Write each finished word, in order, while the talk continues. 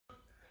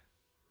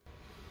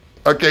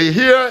Okay,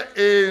 here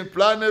in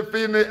Planet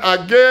Fitness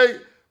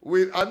again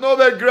with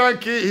another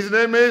grandkid. His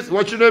name is,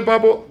 what's your name,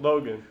 Pablo?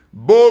 Logan.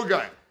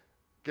 Bogan.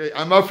 Okay,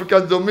 I'm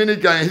African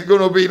Dominican. He's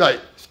gonna be like,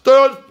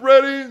 start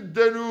spreading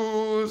the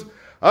news.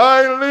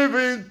 I'm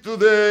living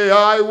today.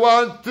 I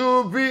want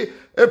to be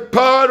a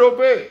part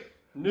of it.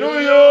 New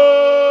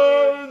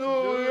York,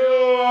 New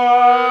York.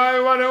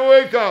 I wanna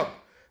wake up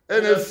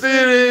in a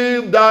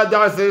city that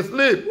doesn't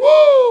sleep.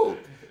 Woo!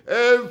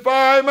 And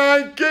find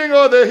my king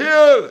of the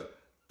hill.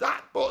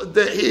 That was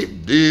the hip,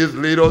 these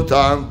little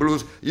town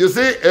blues. You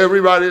see,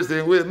 everybody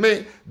sing with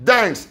me.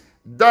 Dance,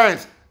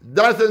 dance,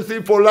 dance and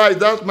sing for life.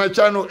 That's my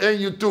channel en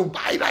YouTube.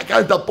 Baila,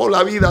 canta por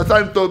la vida,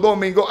 Santo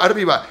Domingo,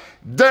 arriba.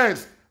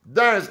 Dance,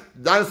 dance,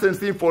 dance and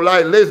sing for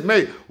life. Let's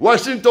make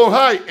Washington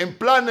High and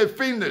Planet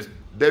Fitness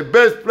the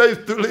best place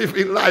to live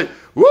in life.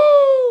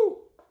 Woo!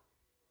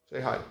 Say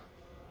hi.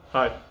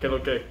 Hi, que lo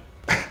que?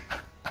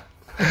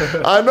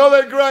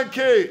 Another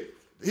grandkid.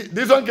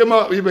 This one came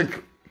out even,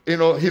 you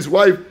know, his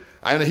wife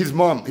and his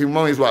mom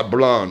is what,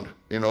 blonde,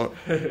 you know.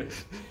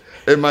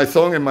 And my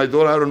son and my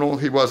daughter, I don't know,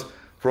 he was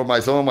from my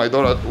son and my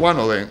daughter, one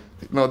of them.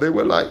 No, they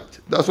were like,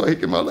 that's why he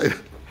came out later.